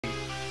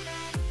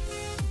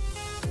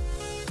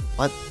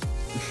What?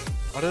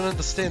 I don't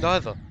understand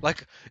either.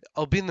 Like,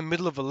 I'll be in the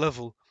middle of a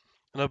level,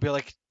 and I'll be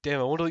like,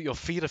 damn, I wonder what your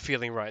feet are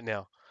feeling right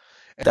now.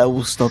 That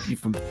will stop you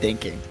from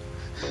thinking.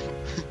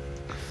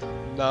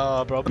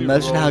 Nah, bro, I'll be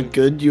Imagine how rolling.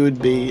 good you would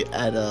be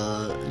at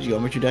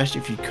Geometry Dash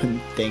if you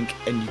couldn't think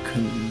and you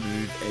couldn't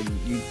move and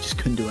you just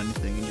couldn't do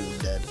anything and you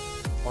were dead.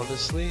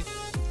 Honestly,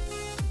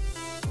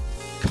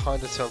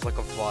 kinda sounds like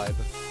a vibe.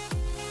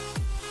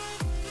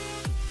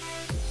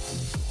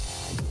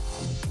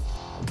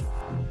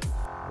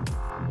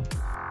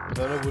 But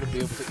then I wouldn't be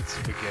able to eat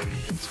spaghetti,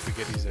 and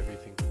spaghetti's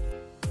everything.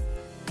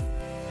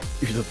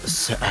 You live a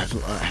sad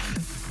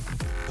life.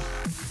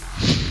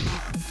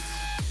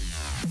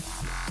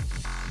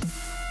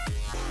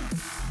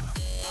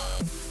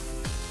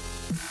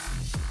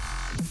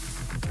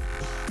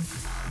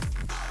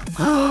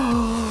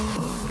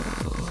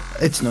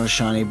 It's not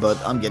shiny, but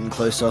I'm getting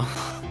closer.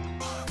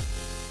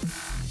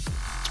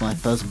 It's my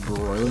first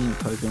brilliant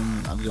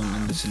Pokemon I've gone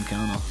in this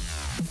encounter.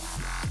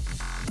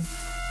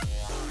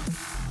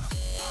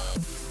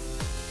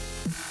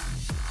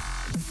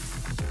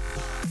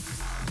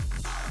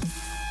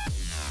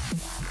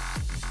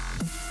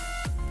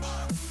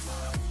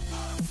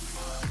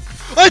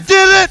 I did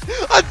it!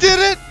 I did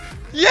it!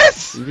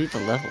 Yes! You beat the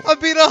level. I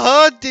beat a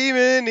hard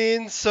demon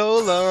in so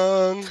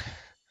long.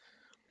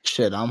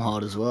 Shit, I'm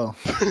hard as well.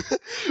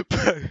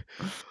 Bro.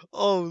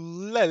 Oh,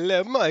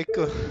 la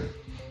Michael.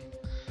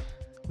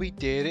 We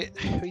did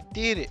it. We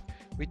did it.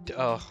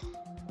 Oh,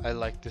 I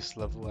like this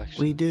level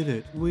actually. We did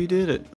it. We did it.